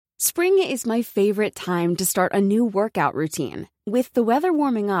Spring is my favorite time to start a new workout routine. With the weather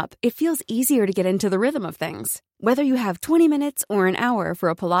warming up, it feels easier to get into the rhythm of things. Whether you have 20 minutes or an hour for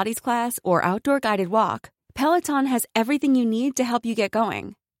a Pilates class or outdoor guided walk, Peloton has everything you need to help you get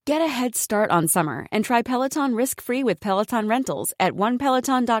going. Get a head start on summer and try Peloton risk-free with Peloton Rentals at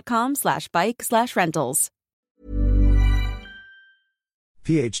onepeloton.com/bike/rentals.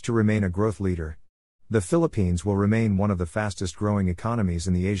 PH to remain a growth leader. The Philippines will remain one of the fastest growing economies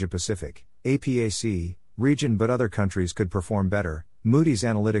in the Asia-Pacific, APAC, region, but other countries could perform better, Moody's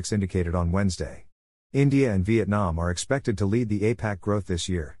Analytics indicated on Wednesday. India and Vietnam are expected to lead the APAC growth this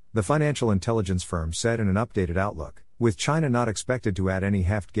year, the financial intelligence firm said in an updated outlook, with China not expected to add any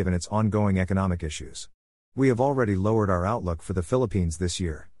heft given its ongoing economic issues. We have already lowered our outlook for the Philippines this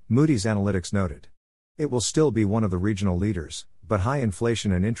year, Moody's Analytics noted. It will still be one of the regional leaders, but high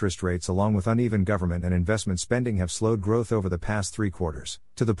inflation and interest rates along with uneven government and investment spending have slowed growth over the past 3 quarters,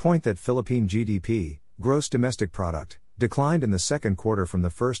 to the point that Philippine GDP, gross domestic product, declined in the second quarter from the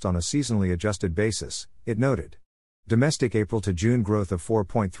first on a seasonally adjusted basis, it noted. Domestic April to June growth of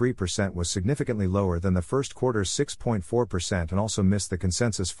 4.3% was significantly lower than the first quarter's 6.4% and also missed the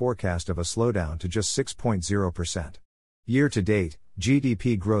consensus forecast of a slowdown to just 6.0%. Year to date,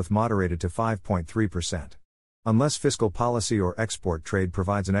 GDP growth moderated to 5.3%. Unless fiscal policy or export trade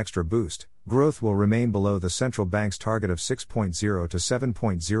provides an extra boost, growth will remain below the central bank's target of 6.0 to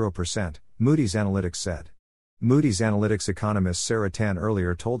 7.0%, Moody's Analytics said. Moody's Analytics economist Sarah Tan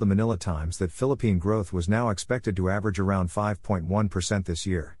earlier told the Manila Times that Philippine growth was now expected to average around 5.1% this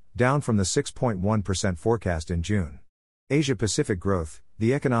year, down from the 6.1% forecast in June. Asia-Pacific growth,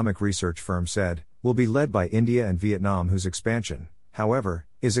 the economic research firm said, will be led by India and Vietnam, whose expansion, however,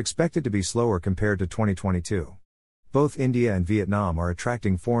 is expected to be slower compared to 2022. Both India and Vietnam are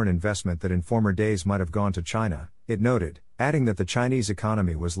attracting foreign investment that in former days might have gone to China, it noted, adding that the Chinese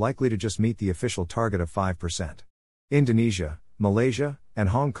economy was likely to just meet the official target of 5%. Indonesia, Malaysia, and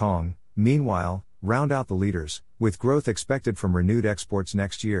Hong Kong, meanwhile, round out the leaders, with growth expected from renewed exports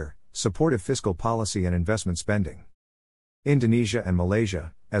next year, supportive fiscal policy and investment spending. Indonesia and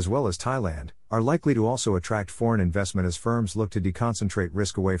Malaysia, as well as Thailand, are likely to also attract foreign investment as firms look to deconcentrate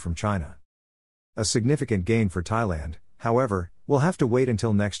risk away from China. A significant gain for Thailand, however, will have to wait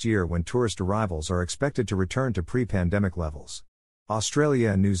until next year when tourist arrivals are expected to return to pre-pandemic levels.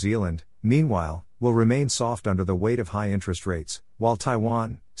 Australia and New Zealand, meanwhile, will remain soft under the weight of high interest rates, while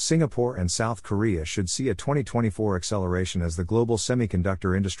Taiwan, Singapore and South Korea should see a 2024 acceleration as the global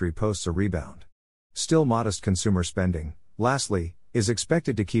semiconductor industry posts a rebound. Still modest consumer spending, lastly, is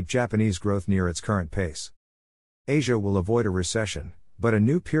expected to keep Japanese growth near its current pace. Asia will avoid a recession, but a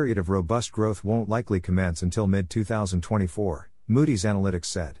new period of robust growth won't likely commence until mid-2024, Moody's Analytics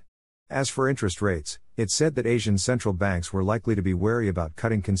said. As for interest rates, it said that Asian central banks were likely to be wary about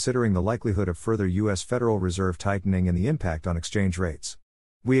cutting considering the likelihood of further U.S. Federal Reserve tightening and the impact on exchange rates.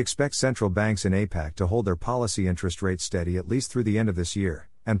 We expect central banks in APAC to hold their policy interest rates steady at least through the end of this year,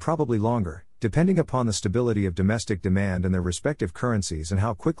 and probably longer, depending upon the stability of domestic demand in their respective currencies and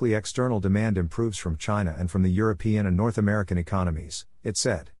how quickly external demand improves from China and from the European and North American economies, it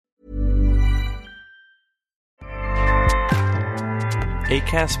said.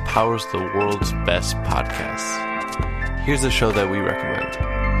 Acast powers the world's best podcasts. Here's a show that we recommend.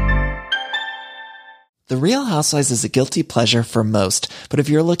 The Real Housewives is a guilty pleasure for most, but if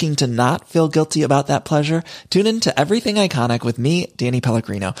you're looking to not feel guilty about that pleasure, tune in to Everything Iconic with me, Danny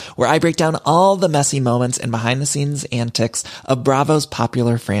Pellegrino, where I break down all the messy moments and behind-the-scenes antics of Bravo's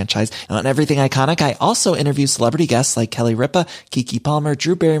popular franchise. And on Everything Iconic, I also interview celebrity guests like Kelly Ripa, Keke Palmer,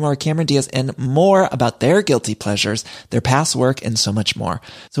 Drew Barrymore, Cameron Diaz, and more about their guilty pleasures, their past work, and so much more.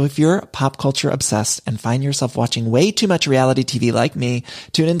 So if you're pop culture obsessed and find yourself watching way too much reality TV like me,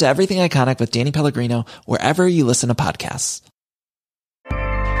 tune into Everything Iconic with Danny Pellegrino, wherever you listen to podcasts.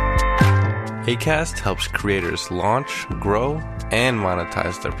 Acast helps creators launch, grow, and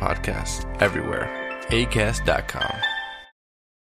monetize their podcasts everywhere. Acast.com.